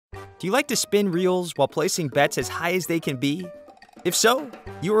Do you like to spin reels while placing bets as high as they can be? If so,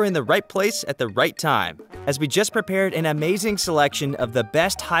 you are in the right place at the right time, as we just prepared an amazing selection of the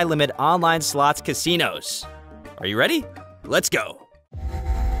best high-limit online slots casinos. Are you ready? Let's go!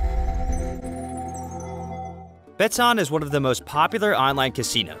 Betson is one of the most popular online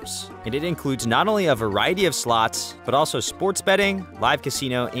casinos, and it includes not only a variety of slots, but also sports betting, live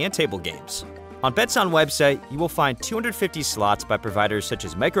casino, and table games. On Betson website, you will find 250 slots by providers such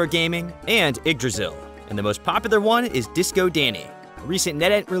as Microgaming and Yggdrasil, and the most popular one is Disco Danny, a recent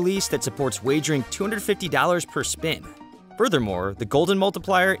NetEnt release that supports wagering $250 per spin. Furthermore, the golden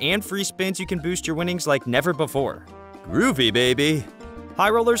multiplier and free spins you can boost your winnings like never before. Groovy, baby! High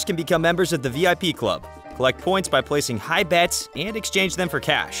rollers can become members of the VIP club, collect points by placing high bets, and exchange them for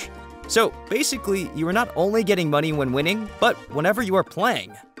cash. So basically, you are not only getting money when winning, but whenever you are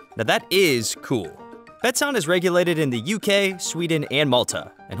playing. Now that is cool. Betson is regulated in the UK, Sweden, and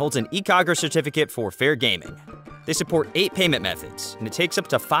Malta, and holds an eCogger certificate for fair gaming. They support 8 payment methods, and it takes up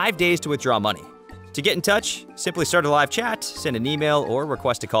to 5 days to withdraw money. To get in touch, simply start a live chat, send an email, or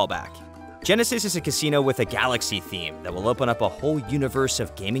request a callback. Genesis is a casino with a galaxy theme that will open up a whole universe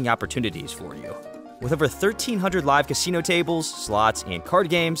of gaming opportunities for you. With over 1,300 live casino tables, slots, and card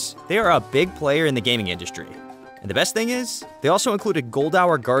games, they are a big player in the gaming industry. And the best thing is, they also included Gold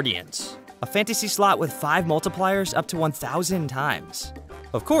Hour Guardians, a fantasy slot with 5 multipliers up to 1,000 times.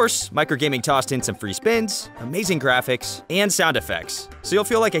 Of course, Microgaming tossed in some free spins, amazing graphics, and sound effects, so you'll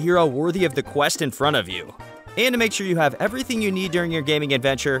feel like a hero worthy of the quest in front of you. And to make sure you have everything you need during your gaming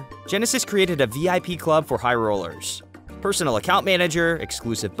adventure, Genesis created a VIP club for high rollers. Personal account manager,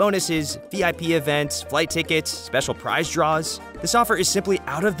 exclusive bonuses, VIP events, flight tickets, special prize draws. This offer is simply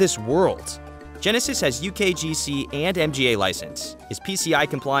out of this world. Genesis has UKGC and MGA license, is PCI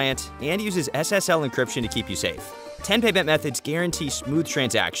compliant, and uses SSL encryption to keep you safe. 10 payment methods guarantee smooth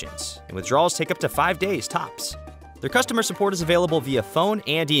transactions, and withdrawals take up to 5 days tops. Their customer support is available via phone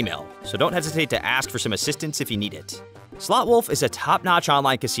and email, so don't hesitate to ask for some assistance if you need it. Slot Wolf is a top-notch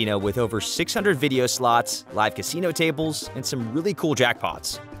online casino with over 600 video slots, live casino tables, and some really cool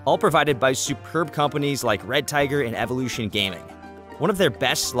jackpots, all provided by superb companies like Red Tiger and Evolution Gaming. One of their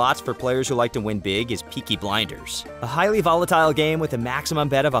best slots for players who like to win big is Peaky Blinders, a highly volatile game with a maximum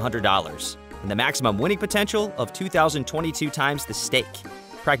bet of $100, and the maximum winning potential of 2,022 times the stake.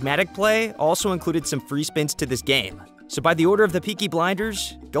 Pragmatic Play also included some free spins to this game, so by the order of the Peaky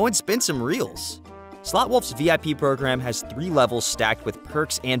Blinders, go and spin some reels. Slot Wolf's VIP program has 3 levels stacked with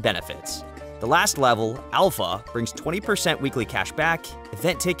perks and benefits. The last level, Alpha, brings 20% weekly cash back,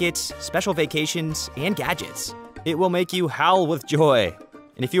 event tickets, special vacations, and gadgets. It will make you howl with joy.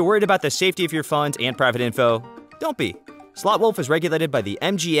 And if you're worried about the safety of your funds and private info, don't be. Slot Wolf is regulated by the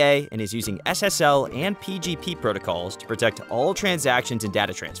MGA and is using SSL and PGP protocols to protect all transactions and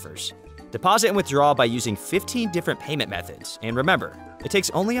data transfers. Deposit and withdraw by using 15 different payment methods. And remember, it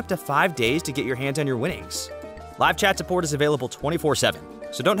takes only up to 5 days to get your hands on your winnings. Live chat support is available 24/7,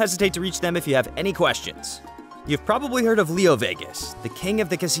 so don't hesitate to reach them if you have any questions. You've probably heard of LeoVegas, the king of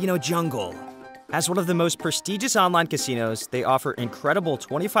the casino jungle. As one of the most prestigious online casinos, they offer incredible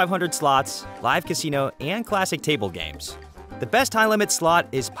 2,500 slots, live casino, and classic table games. The best high-limit slot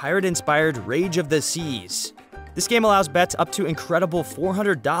is pirate-inspired Rage of the Seas. This game allows bets up to incredible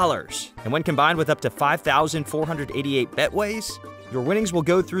 $400, and when combined with up to 5,488 betways, your winnings will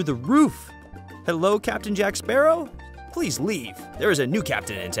go through the roof. Hello, Captain Jack Sparrow? Please leave. There is a new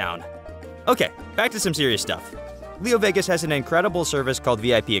captain in town. Okay, back to some serious stuff. LeoVegas has an incredible service called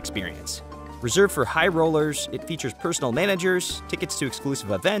VIP Experience. Reserved for high rollers, it features personal managers, tickets to exclusive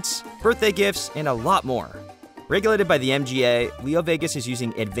events, birthday gifts, and a lot more. Regulated by the MGA, LeoVegas is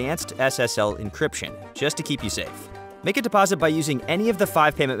using advanced SSL encryption just to keep you safe. Make a deposit by using any of the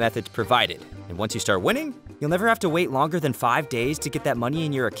 5 payment methods provided, and once you start winning, you'll never have to wait longer than 5 days to get that money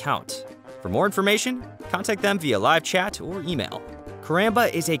in your account. For more information, contact them via live chat or email.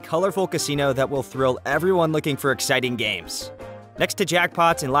 Caramba is a colorful casino that will thrill everyone looking for exciting games. Next to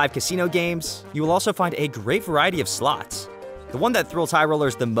jackpots and live casino games, you will also find a great variety of slots. The one that thrills high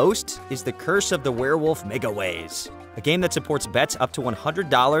rollers the most is the Curse of the Werewolf Megaways, a game that supports bets up to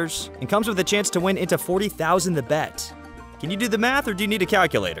 $100 and comes with a chance to win into $40,000 the bet. Can you do the math or do you need a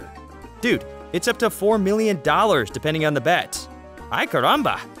calculator? Dude, it's up to $4 million depending on the bet. Ay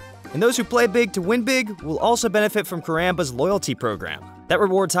caramba! And those who play big to win big will also benefit from Caramba's loyalty program that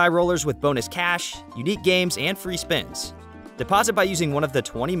rewards high rollers with bonus cash, unique games, and free spins. Deposit by using one of the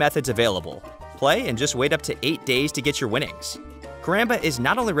 20 methods available. Play and just wait up to 8 days to get your winnings. Caramba is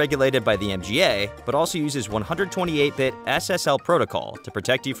not only regulated by the MGA, but also uses 128-bit SSL protocol to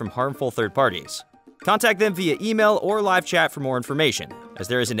protect you from harmful third parties. Contact them via email or live chat for more information, as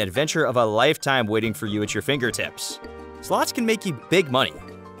there is an adventure of a lifetime waiting for you at your fingertips. Slots can make you big money,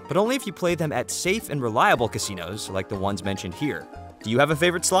 but only if you play them at safe and reliable casinos like the ones mentioned here. Do you have a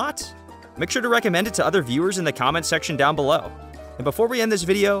favorite slot? Make sure to recommend it to other viewers in the comments section down below. And before we end this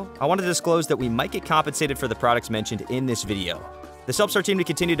video, I want to disclose that we might get compensated for the products mentioned in this video. This helps our team to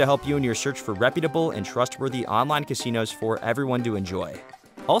continue to help you in your search for reputable and trustworthy online casinos for everyone to enjoy.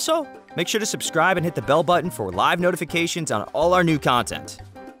 Also, make sure to subscribe and hit the bell button for live notifications on all our new content.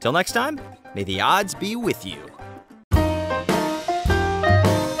 Till next time, may the odds be with you.